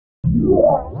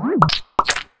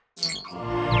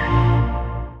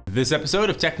This episode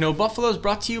of Techno Buffalo is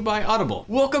brought to you by Audible.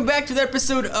 Welcome back to the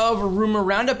episode of Rumor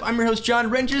Roundup. I'm your host, John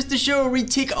Rettinger, the show where we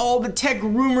take all the tech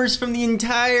rumors from the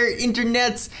entire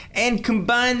internets and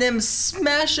combine them,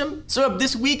 smash them. So up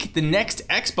this week, the next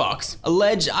Xbox.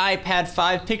 Alleged iPad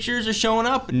 5 pictures are showing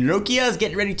up. Nokia is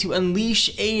getting ready to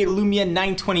unleash a Lumia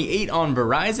 928 on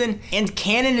Verizon. And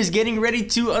Canon is getting ready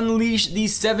to unleash the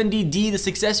 70D, the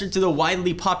successor to the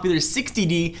widely popular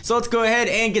 60D. So let's go ahead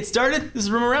and get started. This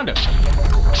is Rumor Roundup.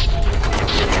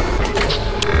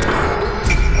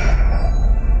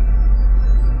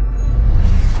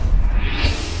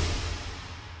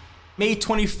 May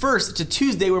 21st, it's a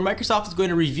Tuesday, where Microsoft is going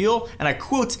to reveal, and I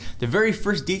quote, the very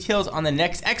first details on the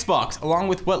next Xbox, along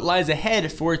with what lies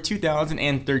ahead for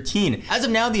 2013. As of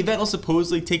now, the event will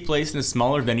supposedly take place in a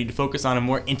smaller venue to focus on a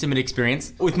more intimate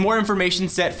experience, with more information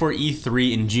set for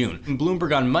E3 in June. And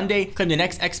Bloomberg on Monday claimed the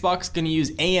next Xbox is going to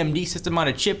use AMD system on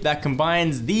a chip that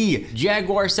combines the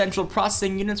Jaguar central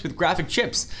processing units with graphic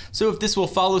chips. So if this will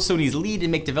follow Sony's lead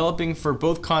and make developing for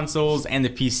both consoles and the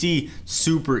PC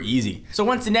super easy. So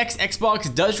once the next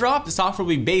Xbox does drop, the software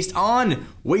will be based on,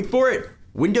 wait for it,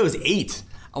 Windows 8,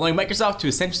 allowing Microsoft to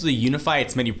essentially unify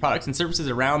its many products and services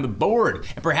around the board,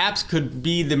 and perhaps could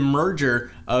be the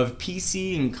merger of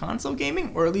PC and console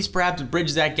gaming, or at least perhaps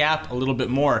bridge that gap a little bit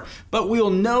more. But we will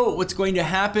know what's going to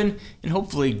happen in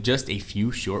hopefully just a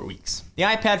few short weeks. The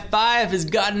iPad 5 has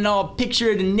gotten all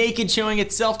pictured and naked, showing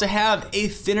itself to have a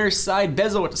thinner side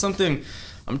bezel, which is something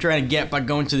I'm trying to get by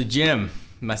going to the gym.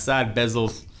 My side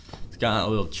bezel's got a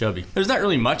little chubby. There's not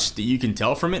really much that you can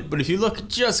tell from it, but if you look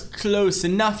just close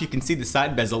enough, you can see the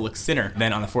side bezel looks thinner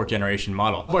than on the 4th generation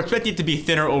model. We're expecting it to be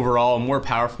thinner overall, more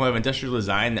powerful, have industrial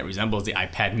design that resembles the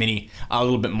iPad mini a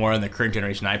little bit more than the current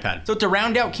generation iPad. So to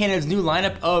round out Canon's new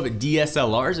lineup of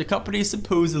DSLRs, the company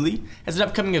supposedly has an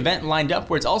upcoming event lined up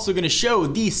where it's also going to show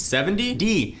the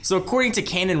 70D. So according to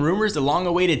Canon rumors, the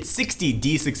long-awaited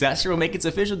 60D successor will make its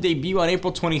official debut on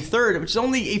April 23rd, which is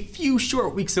only a few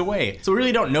short weeks away. So we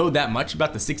really don't know that much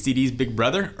about the 60D's big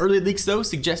brother. Early leaks though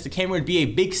suggest the camera would be a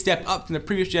big step up from the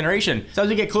previous generation. So as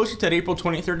we get closer to that April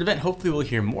 23rd event, hopefully we'll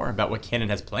hear more about what Canon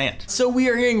has planned. So we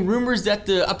are hearing rumors that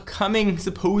the upcoming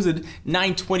supposed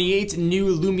 928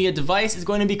 new Lumia device is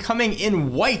going to be coming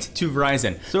in white to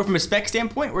Verizon. So from a spec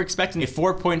standpoint, we're expecting a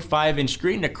 4.5-inch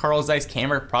screen, a Carl Zeiss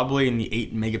camera, probably in the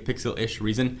 8 megapixel-ish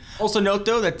region. Also note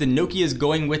though that the Nokia is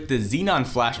going with the Xenon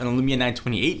flash on the Lumia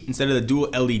 928 instead of the dual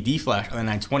LED flash on the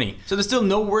 920. So there's still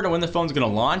no word on when the phone's going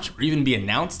to launch or even be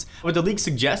announced, but the leaks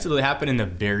suggest it'll happen in the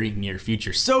very near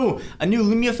future. So a new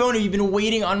Lumia phone, have you been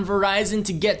waiting on Verizon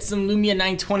to get some Lumia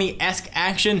 920-esque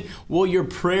action? Well, your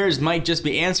prayers might just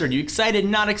be answered. You excited,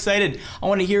 not excited? I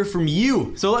want to hear from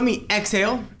you. So let me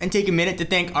exhale and take a minute to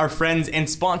thank our friends and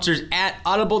sponsors at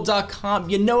audible.com.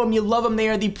 You know them, you love them. They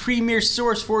are the premier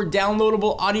source for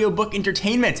downloadable audiobook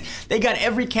entertainment. They got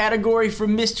every category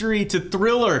from mystery to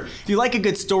thriller. If you like a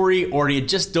good story or you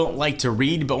just don't like to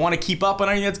read but want to keep up on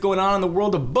anything that's going on in the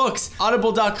world of books,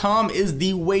 audible.com is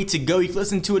the way to go. You can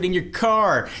listen to it in your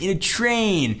car, in a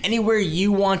train, anywhere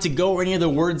you want to go, or any other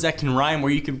words that can rhyme,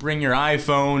 where you can bring your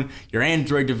iPhone, your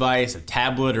Android device, a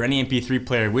tablet, or any MP3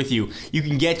 player with you. You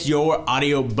can get your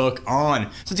audiobook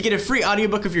on. So to get a free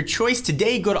audiobook of your choice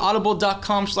today, go to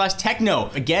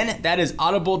audible.com/techno. Again, that is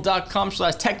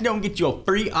audible.com/techno and get you a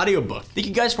free audiobook. Thank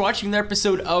you guys for watching another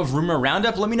episode of Rumor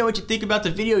Roundup. Let me know what you think about the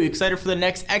video. Are you excited for the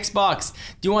next Xbox?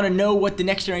 Do you want to know what the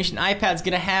next generation iPad's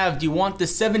gonna have? Do you want the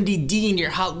 70D in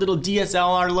your hot little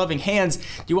DSLR loving hands? Do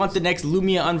you want the next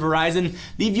Lumia on Verizon?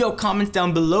 Leave your comments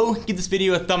down below. Give this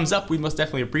video a thumbs up. We most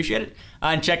definitely appreciate it.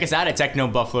 And check us out at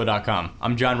technobuffalo.com.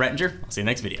 I'm John Rettinger. I'll see you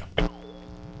next video.